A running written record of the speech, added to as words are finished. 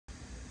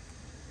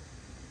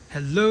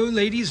Hello,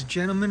 ladies and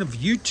gentlemen of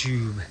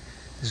YouTube.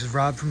 This is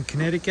Rob from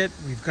Connecticut.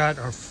 We've got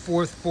our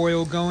fourth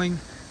boil going.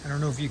 I don't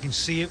know if you can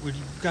see it. We've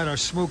got our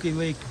Smoky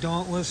Lake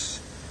Dauntless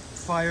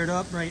fired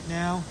up right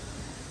now.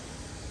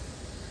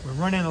 We're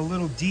running a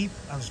little deep.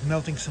 I was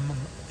melting some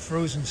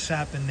frozen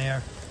sap in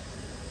there.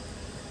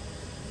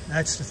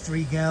 That's the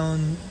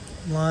 3-gallon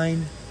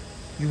line.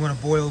 We want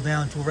to boil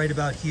down to right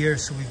about here.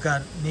 So we've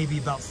got maybe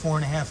about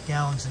 4.5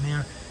 gallons in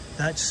there.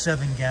 That's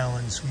 7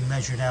 gallons we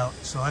measured out.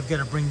 So I've got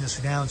to bring this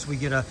down so we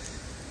get a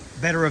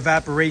better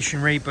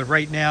evaporation rate. But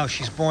right now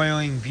she's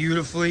boiling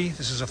beautifully.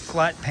 This is a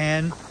flat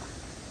pan.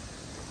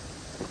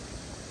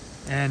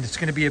 And it's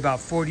going to be about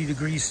 40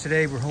 degrees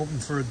today. We're hoping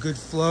for a good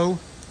flow.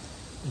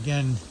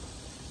 Again,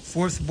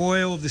 fourth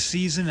boil of the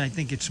season. I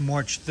think it's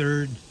March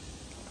 3rd.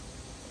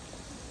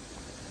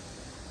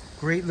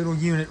 Great little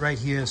unit right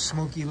here,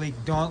 Smoky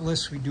Lake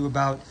Dauntless. We do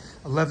about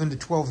 11 to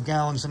 12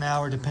 gallons an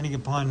hour, depending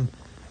upon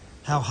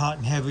how hot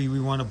and heavy we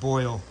want to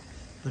boil.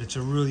 But it's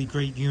a really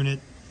great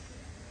unit.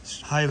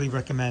 Highly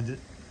recommend it.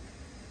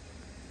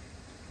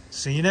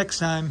 See you next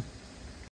time.